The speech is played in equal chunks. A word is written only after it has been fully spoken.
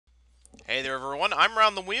Hey there everyone, I'm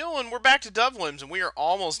Round the Wheel, and we're back to DoveLems, and we are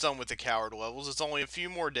almost done with the coward levels. It's only a few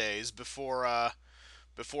more days before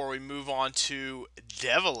we move on to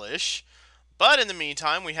Devilish. But in the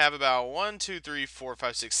meantime, we have about 1, 2, 3, 4,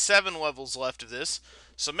 5, 6, 7 levels left of this.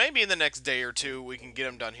 So maybe in the next day or two we can get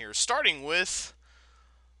them done here. Starting with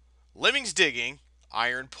Lemmings digging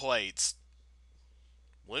iron plates.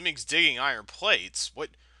 Lemmings digging iron plates?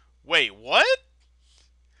 What? Wait, what?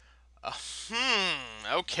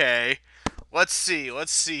 Okay. Let's see.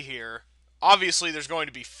 Let's see here. Obviously, there's going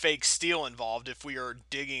to be fake steel involved if we are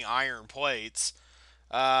digging iron plates.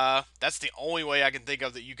 That's the only way I can think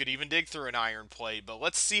of that you could even dig through an iron plate. But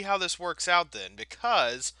let's see how this works out then,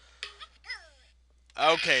 because...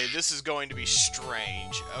 Okay, this is going to be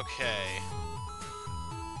strange. Okay.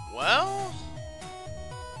 Well...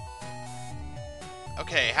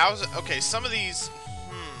 Okay, Okay, some of these...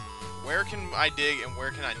 Where can I dig and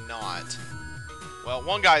where can I not? Well,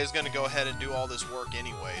 one guy is going to go ahead and do all this work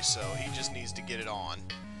anyway, so he just needs to get it on.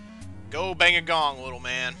 Go bang a gong, little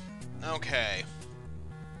man. Okay.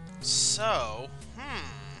 So,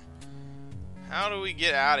 how do we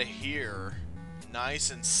get out of here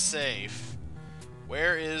nice and safe?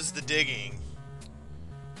 Where is the digging?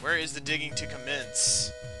 Where is the digging to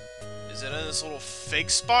commence? Is it in this little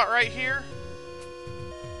fake spot right here?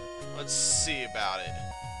 Let's see about it.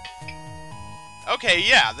 Okay,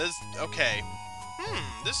 yeah, okay.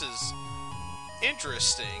 This is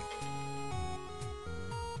interesting.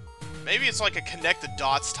 Maybe it's like a connect the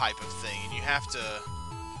dots type of thing, and you have to...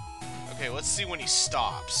 Okay, let's see when he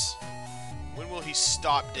stops. When will he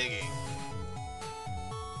stop digging?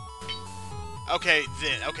 Okay,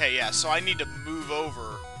 then. Okay, yeah, so I need to move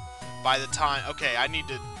over by the time... Okay, I need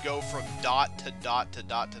to go from dot to dot to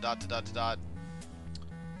dot to dot to dot to dot.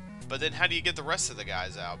 But then how do you get the rest of the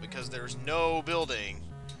guys out? Because there's no building.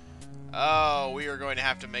 Oh, we are going to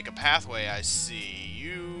have to make a pathway, I see.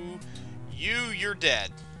 You're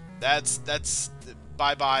dead. That's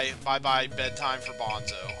bye-bye bedtime for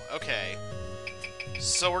Bonzo. Okay.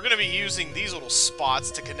 So we're going to be using these little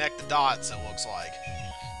spots to connect the dots, it looks like.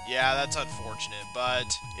 Yeah, that's unfortunate,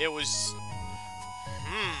 but it was...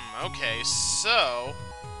 okay, so...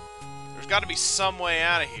 There's got to be some way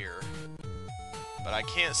out of here. But I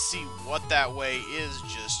can't see what that way is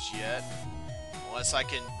just yet. Unless I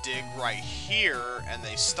can dig right here and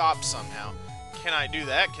they stop somehow. Can I do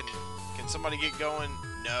that? Can somebody get going?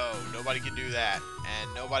 No, nobody can do that.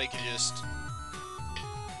 And nobody can just...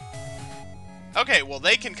 Okay, well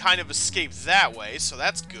they can kind of escape that way, so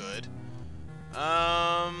that's good.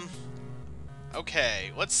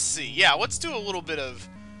 Okay, let's see. Yeah, let's do a little bit of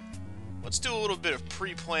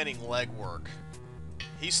pre-planning legwork.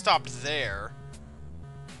 He stopped there.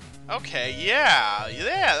 Okay, yeah,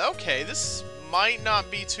 okay, this might not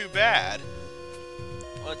be too bad.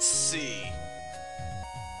 Let's see.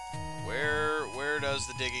 Where does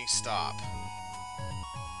the digging stop?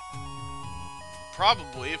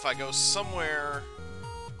 Probably if I go somewhere...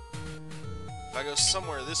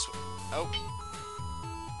 this way... Oh.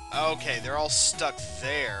 Okay, they're all stuck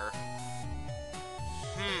there.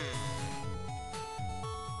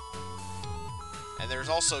 And there's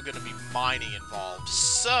also going to be mining involved.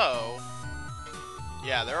 So,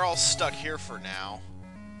 yeah, they're all stuck here for now.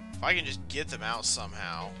 If I can just get them out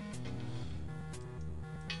somehow.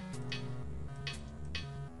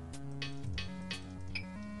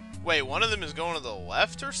 Wait, one of them is going to the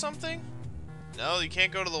left or something? No, you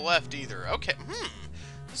can't go to the left either. Okay,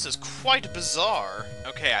 this is quite bizarre.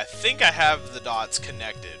 Okay, I think I have the dots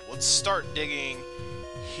connected. Let's start digging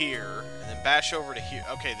here, and then bash over to here.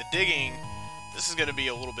 Okay, the digging... This is going to be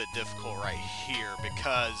a little bit difficult right here,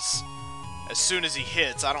 because as soon as he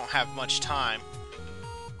hits, I don't have much time.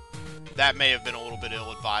 That may have been a little bit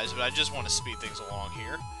ill-advised, but I just want to speed things along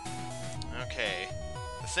here. Okay.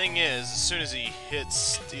 The thing is, as soon as he hits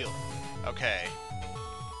steel... Okay.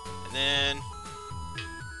 And then...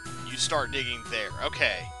 You start digging there.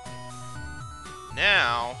 Okay.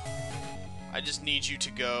 Now... I just need you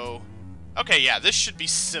to go... Okay, yeah, this should be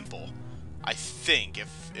simple. I think,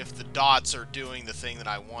 if the dots are doing the thing that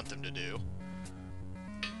I want them to do.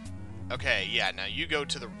 Okay, yeah, now you go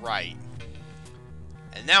to the right.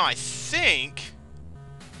 And now I think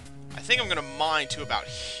I'm going to mine to about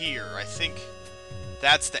here. I think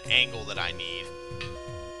that's the angle that I need.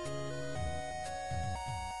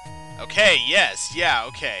 Okay, yes, yeah,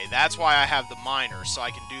 okay. That's why I have the miner, so I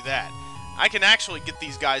can do that. I can actually get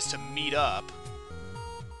these guys to meet up.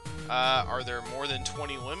 Are there more than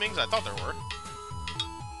 20 lemmings? I thought there were.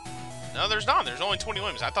 No, there's not. There's only 20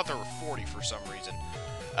 lemmings. I thought there were 40 for some reason.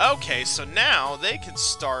 Okay, so now they can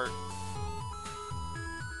start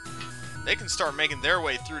they can start making their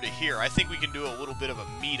way through to here. I think we can do a little bit of a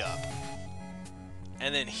meetup.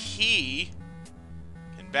 And then he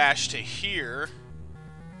can bash to here.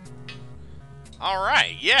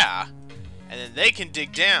 Alright, yeah. And then they can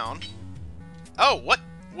dig down. Oh, what?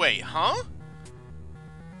 Wait, huh?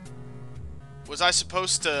 Was I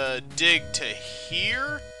supposed to dig to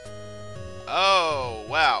here? Oh,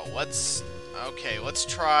 wow. Okay, let's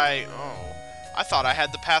try... Oh, I thought I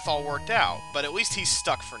had the path all worked out. But at least he's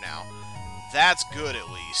stuck for now. That's good, at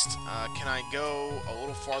least. Can I go a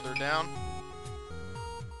little farther down?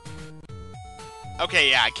 Okay,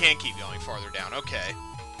 yeah, I can keep going farther down. Okay.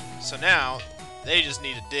 So now... They just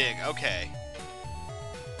need to dig. Okay.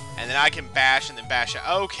 And then I can bash and then bash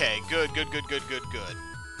out. Okay, good.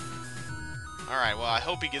 Alright, well, I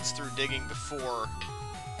hope he gets through digging before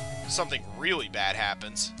something really bad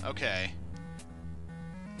happens. Okay.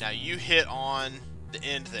 Now, you hit on the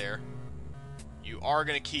end there. You are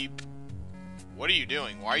going to keep... What are you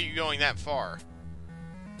doing? Why are you going that far?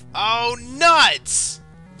 Oh, nuts!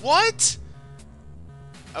 What?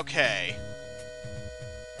 Okay.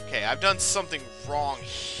 Okay, I've done something wrong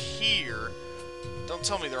here. Don't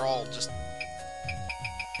tell me they're all just...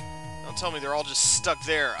 Don't tell me they're all just stuck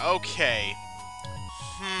there. Okay.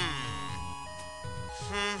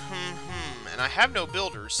 And I have no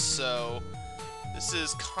builders, so... This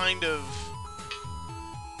is kind of...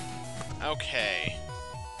 Okay.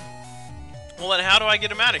 Well, then how do I get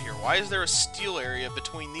them out of here? Why is there a steel area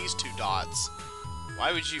between these two dots?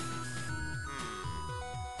 Why would you...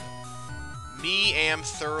 Me am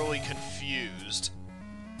thoroughly confused.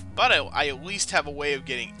 But I at least have a way of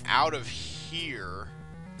getting out of here.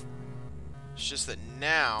 It's just that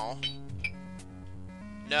now...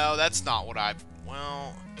 No, that's not what I...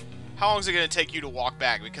 Well... How long is it going to take you to walk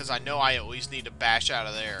back? Because I know I at least need to bash out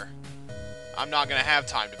of there. I'm not going to have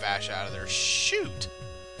time to bash out of there. Shoot!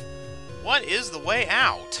 What is the way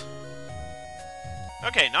out?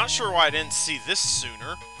 Okay, not sure why I didn't see this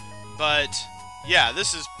sooner. But... Yeah,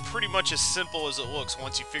 this is pretty much as simple as it looks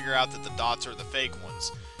once you figure out that the dots are the fake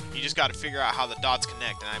ones. You just got to figure out how the dots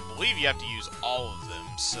connect, and I believe you have to use all of them.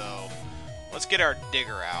 So, let's get our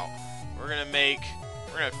digger out. We're gonna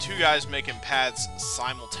have two guys making paths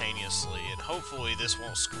simultaneously, and hopefully this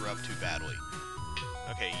won't screw up too badly.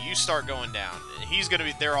 Okay, you start going down, and he's gonna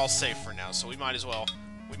be. They're all safe for now, so we might as well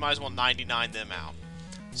 99 them out.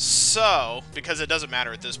 So, because it doesn't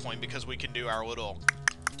matter at this point, because we can do our little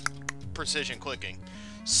precision clicking.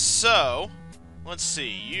 So, let's see.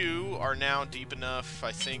 You are now deep enough,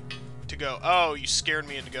 I think, to go. Oh, you scared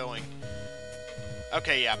me into going.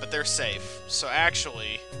 Okay, yeah, but they're safe. So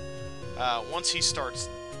actually, once he starts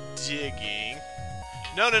digging...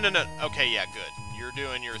 No. Okay, yeah, good. You're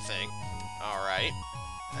doing your thing. Alright.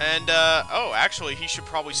 And, oh, actually, he should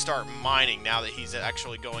probably start mining now that he's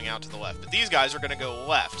actually going out to the left. But these guys are going to go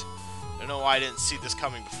left. I don't know why I didn't see this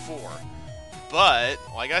coming before. But,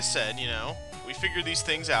 like I said, you know, we figured these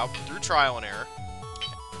things out through trial and error.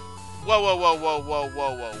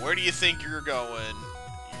 Whoa. Where do you think you're going,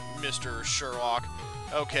 Mr. Sherlock?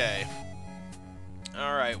 Okay.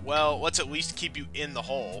 Alright, well, let's at least keep you in the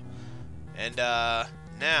hole. And,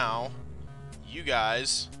 now, you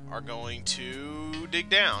guys are going to dig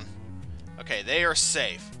down. Okay, they are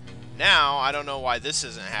safe. Now, I don't know why this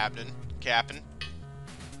isn't happening. Capping.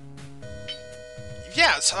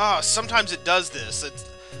 Yeah, sometimes it does this.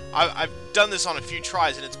 I've done this on a few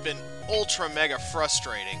tries, and it's been ultra mega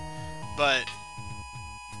frustrating. But,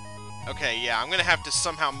 okay, yeah, I'm going to have to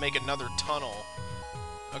somehow make another tunnel.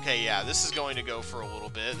 Okay, yeah, this is going to go for a little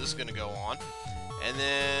bit. This is going to go on. And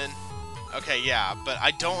then, okay, yeah, but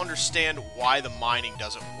I don't understand why the mining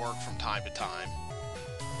doesn't work from time to time.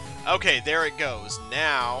 Okay, there it goes.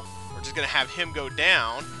 Now, we're just going to have him go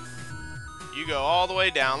down. You go all the way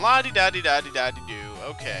down. La-di-da-di-da-di-da-di-do.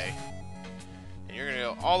 Okay. And you're going to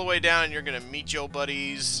go all the way down, and you're going to meet your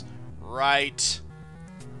buddies right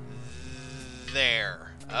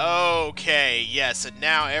there. Okay, yes, and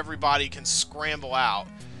now everybody can scramble out.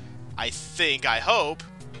 I think, I hope.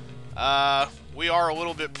 We are a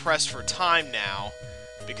little bit pressed for time now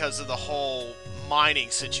because of the whole mining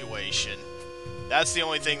situation. That's the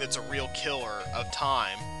only thing that's a real killer of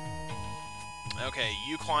time. Okay,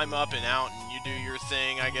 you climb up and out and you do your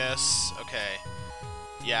thing, I guess. Okay.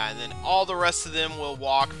 Yeah, and then all the rest of them will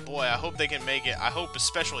walk. Boy, I hope they can make it. I hope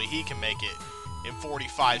especially he can make it in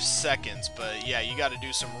 45 seconds. But yeah, you got to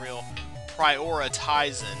do some real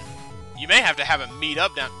prioritizing. You may have to have a meet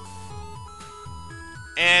up down.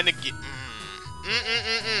 And again.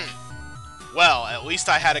 Well, at least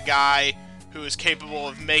I had a guy who is capable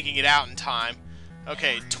of making it out in time.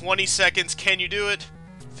 Okay, 20 seconds. Can you do it?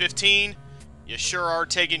 15? You sure are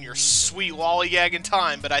taking your sweet lollygagging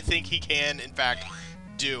time, but I think he can, in fact,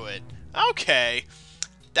 do it. Okay.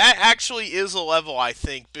 That actually is a level, I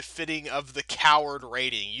think, befitting of the coward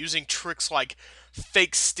rating, using tricks like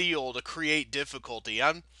fake steel to create difficulty.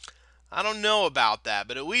 I don't know about that,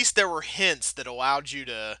 but at least there were hints that allowed you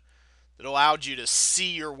to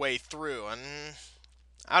see your way through. And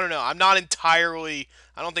I don't know. I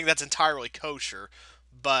don't think that's entirely kosher,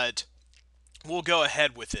 but we'll go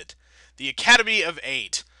ahead with it. The Academy of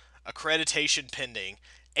 8, accreditation pending.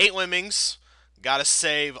 8 lemmings, gotta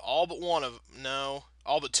save all but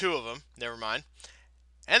all but 2 of them, never mind.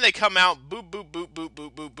 And they come out, boop, boop, boop, boop,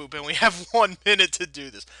 boop, boop, boop, and we have 1 minute to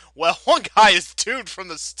do this. Well, one guy is doomed from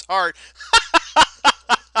the start.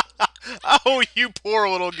 Oh, you poor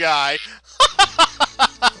little guy.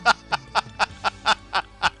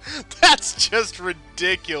 That's just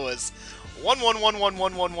ridiculous.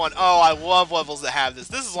 1-1-1-1-1-1-1. Oh, I love levels that have this.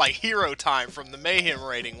 This is like hero time from the Mayhem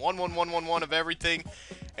rating. 1-1-1-1-1 of everything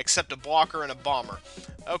except a blocker and a bomber.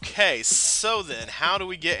 Okay, so then, how do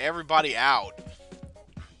we get everybody out?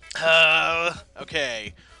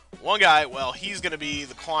 Okay. One guy, well, he's going to be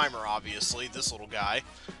the climber, obviously, this little guy.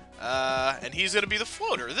 And he's going to be the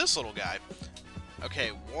floater, this little guy. Okay,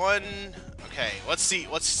 okay, let's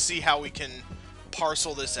see how we can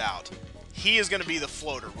parcel this out. He is going to be the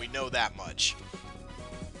floater, we know that much.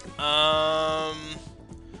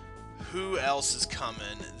 Who else is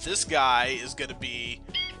coming? This guy is going to be...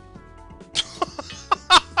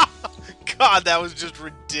 God, that was just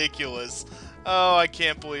ridiculous. Oh, I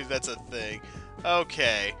can't believe that's a thing.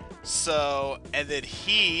 Okay, so, and then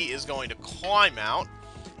he is going to climb out,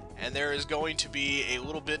 and there is going to be a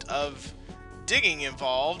little bit of digging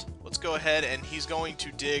involved. Let's go ahead, and he's going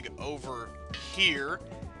to dig over here,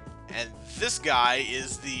 and this guy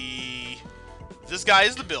is the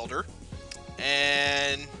builder.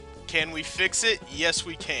 And can we fix it? Yes,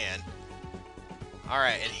 we can.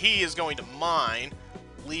 Alright, and he is going to mine,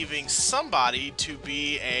 leaving somebody to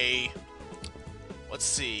be a... Let's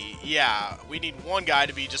see. Yeah, we need one guy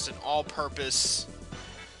to be just an all-purpose,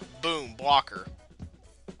 boom, blocker.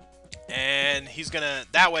 And he's gonna...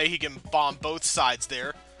 That way he can bomb both sides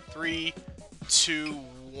there. 3, 2,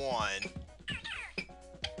 1.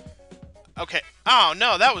 Okay. Oh,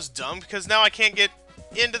 no, that was dumb, because now I can't get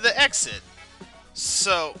into the exit.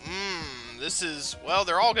 So, this is... Well,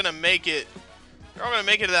 they're all gonna make it... They're all gonna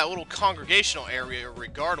make it to that little congregational area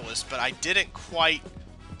regardless, but I didn't quite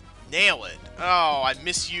nail it. Oh, I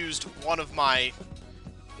misused one of my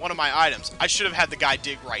items. I should have had the guy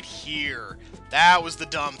dig right here. That was the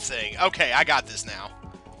dumb thing. Okay, I got this now.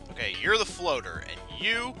 Okay, you're the floater, and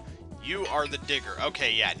you are the digger.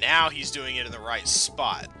 Okay, yeah, now he's doing it in the right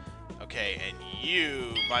spot. Okay, and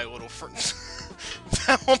you, my little friend...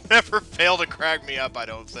 That will never fail to crack me up, I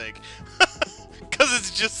don't think. Because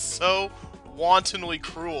it's just so wantonly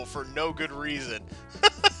cruel for no good reason.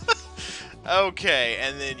 Okay,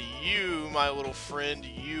 and then you, my little friend,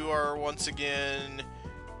 you are once again...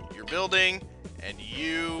 You're building, and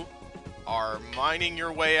you are mining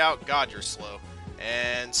your way out. God, you're slow.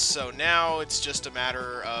 And so now it's just a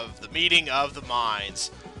matter of the meeting of the minds.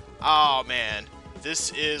 Oh, man.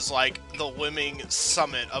 This is like the Lemming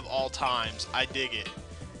summit of all times. I dig it.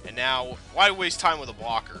 And now, why waste time with a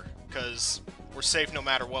blocker? Because we're safe no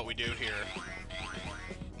matter what we do here.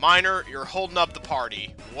 Miner, you're holding up the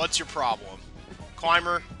party. What's your problem?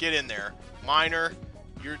 Climber, get in there. Miner,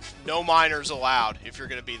 no miners allowed if you're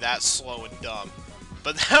going to be that slow and dumb.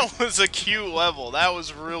 But that was a cute level. That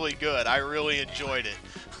was really good. I really enjoyed it.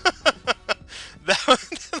 That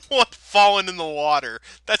one falling in the water.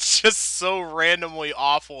 That's just so randomly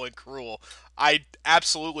awful and cruel. I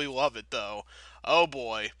absolutely love it, though. Oh,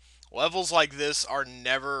 boy. Levels like this are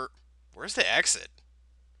never... Where's the exit?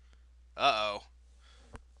 Uh-oh.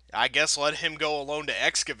 I guess let him go alone to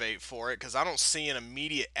excavate for it, because I don't see an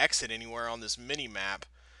immediate exit anywhere on this mini-map.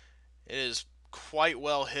 It is quite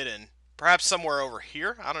well hidden. Perhaps somewhere over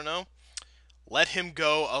here? I don't know. Let him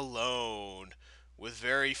go alone, with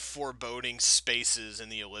very foreboding spaces in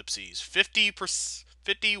the ellipses. 50,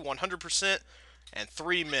 100%, and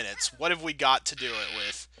 3 minutes. What have we got to do it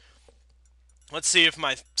with? Let's see if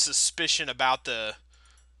my suspicion about the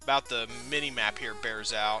mini-map here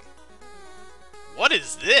bears out. What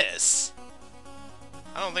is this?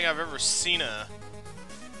 I don't think I've ever seen a...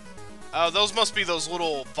 Oh, those must be those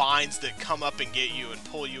little vines that come up and get you and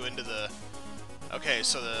pull you into the... Okay,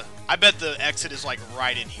 so I bet the exit is like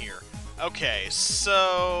right in here. Okay,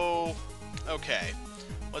 so... Okay.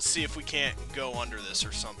 Let's see if we can't go under this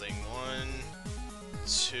or something. 1,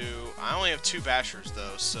 2... I only have 2 bashers,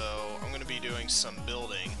 though, so I'm going to be doing some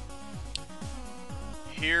building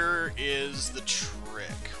here is the trick.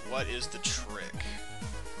 What is the trick?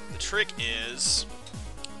 The trick is...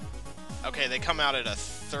 Okay, they come out at a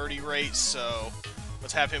 30 rate, so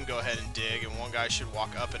let's have him go ahead and dig, and one guy should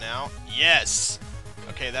walk up and out. Yes!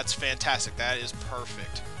 Okay, that's fantastic. That is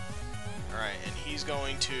perfect. Alright, and he's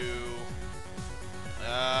going to...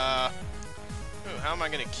 how am I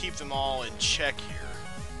going to keep them all in check here?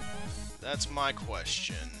 That's my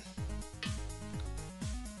question.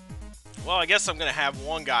 Well, I guess I'm going to have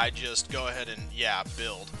one guy just go ahead and, yeah,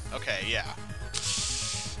 build. Okay, yeah.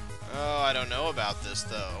 Oh, I don't know about this,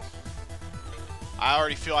 though. I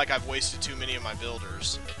already feel like I've wasted too many of my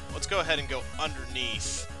builders. Let's go ahead and go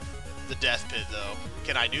underneath the death pit, though.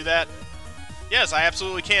 Can I do that? Yes, I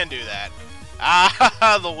absolutely can do that.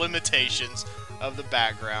 Ah, the limitations of the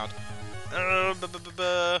background.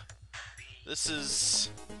 This is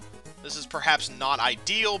perhaps not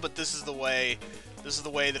ideal, but this is the way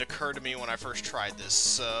that occurred to me when I first tried this.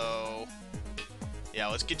 So, yeah,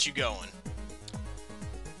 let's get you going.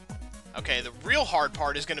 Okay, the real hard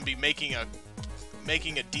part is going to be making a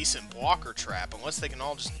decent blocker trap, unless they can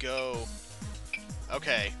all just go...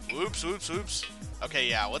 Okay, whoops, whoops, whoops. Okay,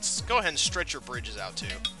 yeah, let's go ahead and stretch your bridges out,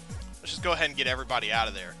 too. Let's just go ahead and get everybody out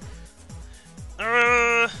of there.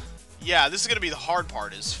 Yeah, this is going to be the hard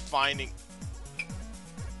part, is finding...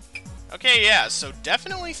 Okay, yeah, so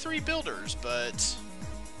definitely 3 builders, but...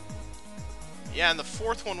 Yeah, and the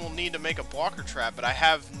 4th one will need to make a blocker trap, but I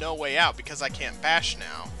have no way out because I can't bash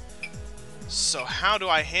now. So how do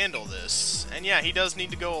I handle this? And yeah, he does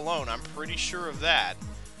need to go alone, I'm pretty sure of that.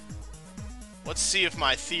 Let's see if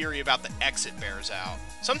my theory about the exit bears out.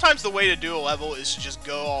 Sometimes the way to do a level is to just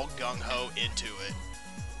go all gung-ho into it.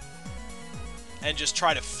 And just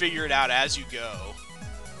try to figure it out as you go.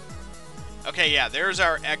 Okay, yeah, there's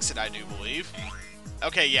our exit, I do believe.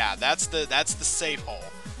 Okay, yeah, that's the safe hole.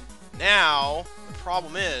 Now, the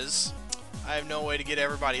problem is, I have no way to get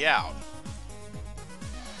everybody out.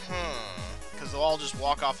 Because they'll all just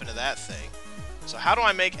walk off into that thing. So how do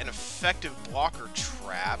I make an effective blocker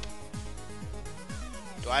trap?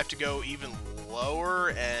 Do I have to go even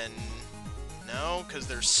lower and... No, because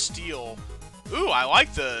there's steel. Ooh, I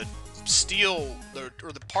like the steel,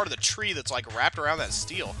 or the part of the tree that's like wrapped around that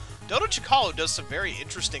steel. Dodo Chikalo does some very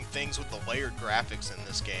interesting things with the layered graphics in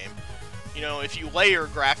this game. You know, if you layer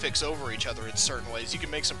graphics over each other in certain ways, you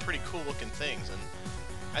can make some pretty cool looking things, and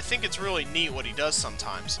I think it's really neat what he does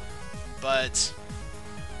sometimes. But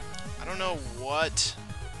I don't know what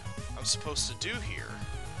I'm supposed to do here.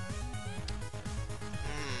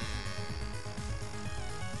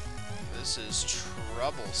 This is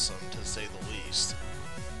troublesome, to say the least.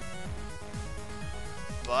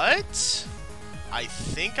 But I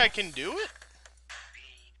think I can do it.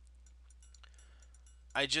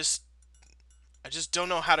 I just don't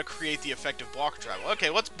know how to create the effective blocker trap.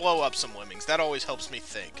 Okay, let's blow up some lemmings. That always helps me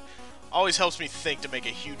think. Always helps me think to make a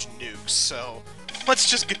huge nuke, so let's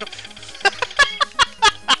just go.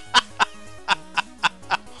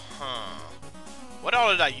 What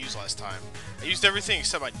all did I use last time? I used everything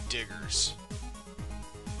except my diggers.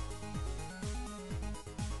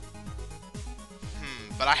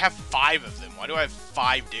 But I have 5 of them. Why do I have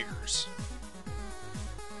 5 diggers?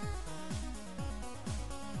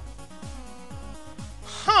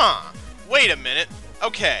 Huh. Wait a minute.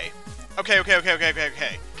 Okay. Okay.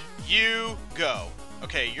 You go.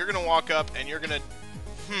 Okay, you're gonna walk up and you're gonna...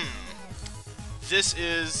 This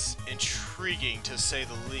is intriguing, to say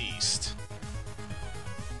the least.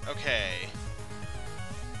 Okay.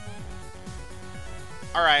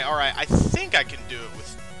 Alright. I think I can do it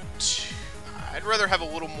with 2. I'd rather have a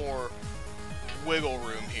little more wiggle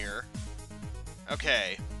room here.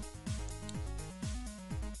 Okay.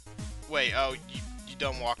 Wait, oh, you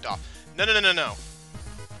done walked off. No.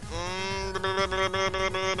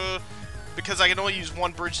 Because I can only use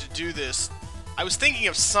one bridge to do this. I was thinking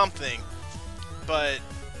of something, but...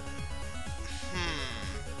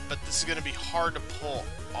 But this is going to be hard to pull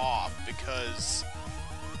off, because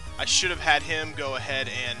I should have had him go ahead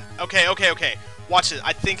and... Okay. Watch this.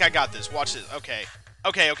 I think I got this. Watch this. Okay,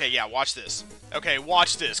 yeah, watch this. Okay,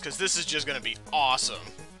 watch this, because this is just going to be awesome.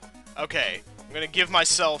 Okay, I'm going to give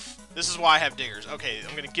myself... This is why I have diggers. Okay,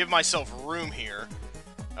 I'm going to give myself room here.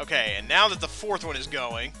 Okay, and now that the 4th one is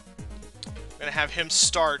going, I'm going to have him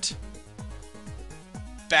start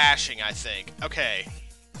bashing, I think. Okay.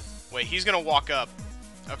 Wait, he's going to walk up.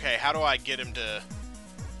 Okay, how do I get him to...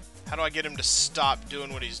 How do I get him to stop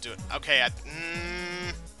doing what he's doing? Okay,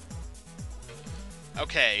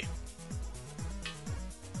 Okay.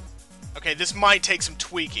 Okay, this might take some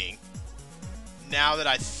tweaking, now that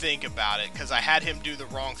I think about it, because I had him do the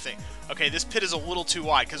wrong thing. Okay, this pit is a little too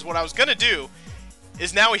wide, because what I was going to do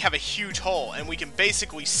is now we have a huge hole, and we can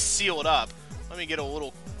basically seal it up. Let me get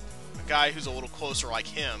a guy who's a little closer like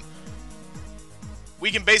him. We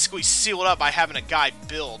can basically seal it up by having a guy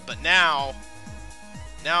build, but now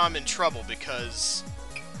I'm in trouble because,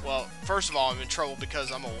 well, first of all, I'm in trouble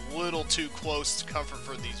because I'm a little too close to comfort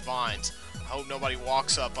for these vines. I hope nobody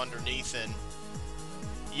walks up underneath and...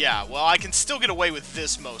 Yeah, well, I can still get away with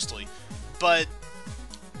this mostly, but...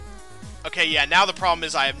 Okay, yeah, now the problem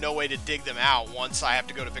is I have no way to dig them out once I have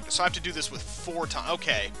to go to Victor. So I have to do this with 4 times.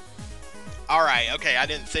 Okay. Alright, okay, I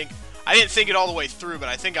didn't think it all the way through, but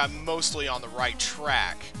I think I'm mostly on the right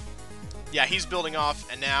track. Yeah, he's building off,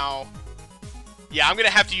 and now... Yeah, I'm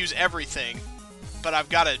gonna have to use everything, but I've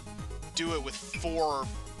got to do it with 4...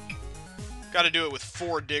 Got to do it with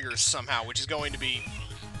 4 diggers somehow, which is going to be...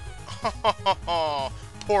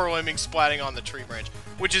 Poor Lemming splatting on the tree branch,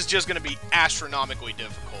 which is just going to be astronomically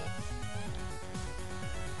difficult.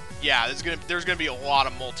 Yeah, there's gonna be a lot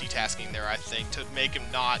of multitasking there, I think, to make him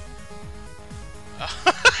not...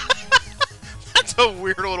 That's a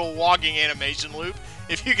weird little walking animation loop,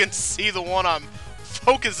 if you can see the one I'm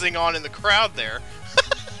focusing on in the crowd there.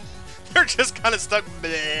 They're just kind of stuck...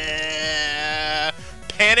 Bleh,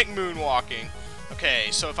 panic moonwalking. Okay,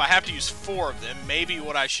 so if I have to use 4 of them, maybe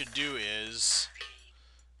what I should do is...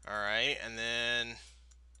 Alright, and then...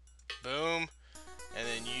 Boom. And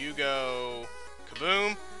then you go...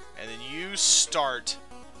 Kaboom. And then you start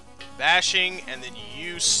bashing, and then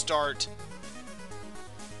you start,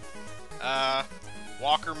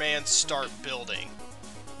 Walker Man, start building.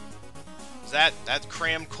 Is that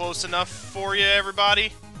crammed close enough for you,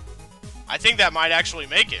 everybody? I think that might actually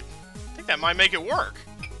make it. I think that might make it work.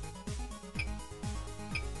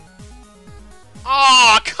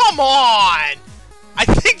 Aw, oh, come on! I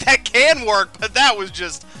think that can work, but that was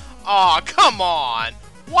just... Aw, oh, come on!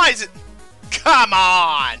 Why is it... Come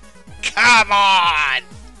on! Come on!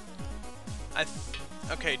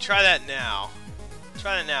 Okay, try that now.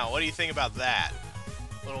 Try that now. What do you think about that,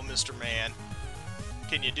 little Mr. Man?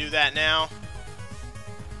 Can you do that now?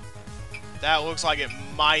 That looks like it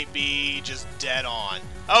might be just dead on.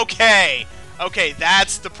 Okay! Okay,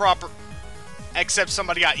 that's the proper... Except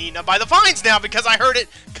somebody got eaten up by the vines now because I heard it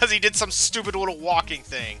because he did some stupid little walking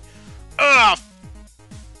thing. Ugh!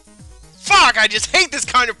 Fuck! I just hate this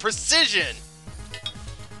kind of precision!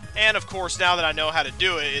 And, of course, now that I know how to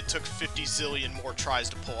do it, it took 50 zillion more tries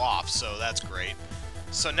to pull off, so that's great.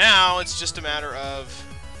 So now, it's just a matter of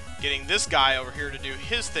getting this guy over here to do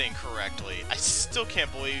his thing correctly. I still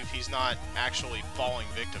can't believe he's not actually falling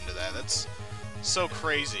victim to that. That's so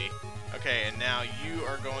crazy. Okay, and now you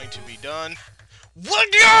are going to be done.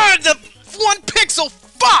 What? God, the 1 pixel!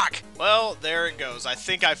 Fuck! Well, there it goes. I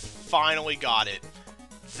think I finally got it.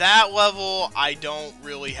 That level, I don't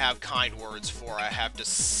really have kind words for. I have to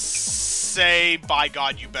say, by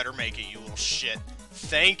God, you better make it, you little shit.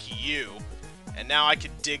 Thank you. And now I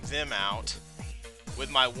can dig them out with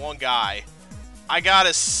my 1 guy. I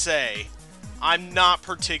gotta say, I'm not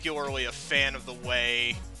particularly a fan of the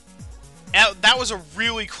way... That was a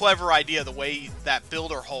really clever idea, the way that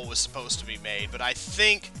builder hole was supposed to be made, but I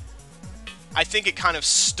think it kind of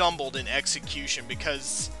stumbled in execution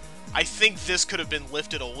because... I think this could have been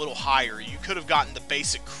lifted a little higher. You could have gotten the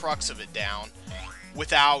basic crux of it down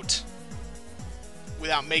without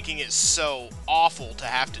making it so awful to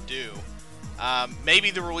have to do. Maybe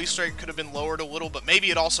the release rate could have been lowered a little, but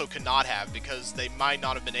maybe it also could not have because they might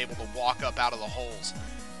not have been able to walk up out of the holes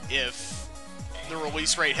if the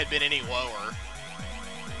release rate had been any lower.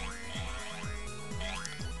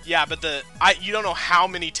 Yeah, but you don't know how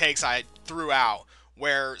many takes I threw out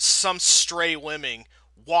where some stray lemming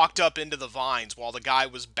walked up into the vines while the guy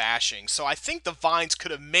was bashing. So I think the vines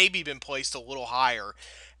could have maybe been placed a little higher,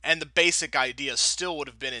 and the basic idea still would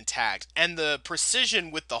have been intact. And the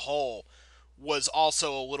precision with the hole was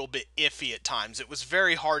also a little bit iffy at times. It was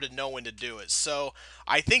very hard to know when to do it. So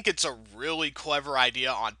I think it's a really clever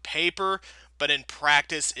idea on paper, but in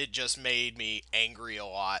practice it just made me angry a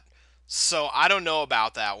lot. So I don't know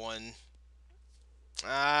about that one.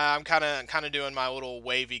 I'm kind of doing my little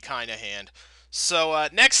wavy kind of hand. So,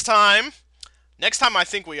 next time I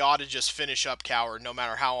think we ought to just finish up Coward, no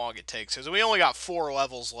matter how long it takes, because we only got 4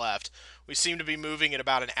 levels left. We seem to be moving at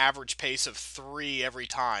about an average pace of 3 every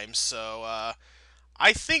time, so,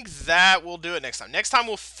 I think that will do it next time. Next time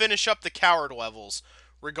we'll finish up the Coward levels,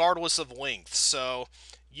 regardless of length, so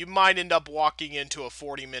you might end up walking into a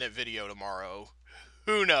 40-minute video tomorrow.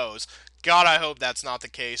 Who knows? God, I hope that's not the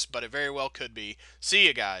case, but it very well could be. See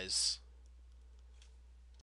you guys.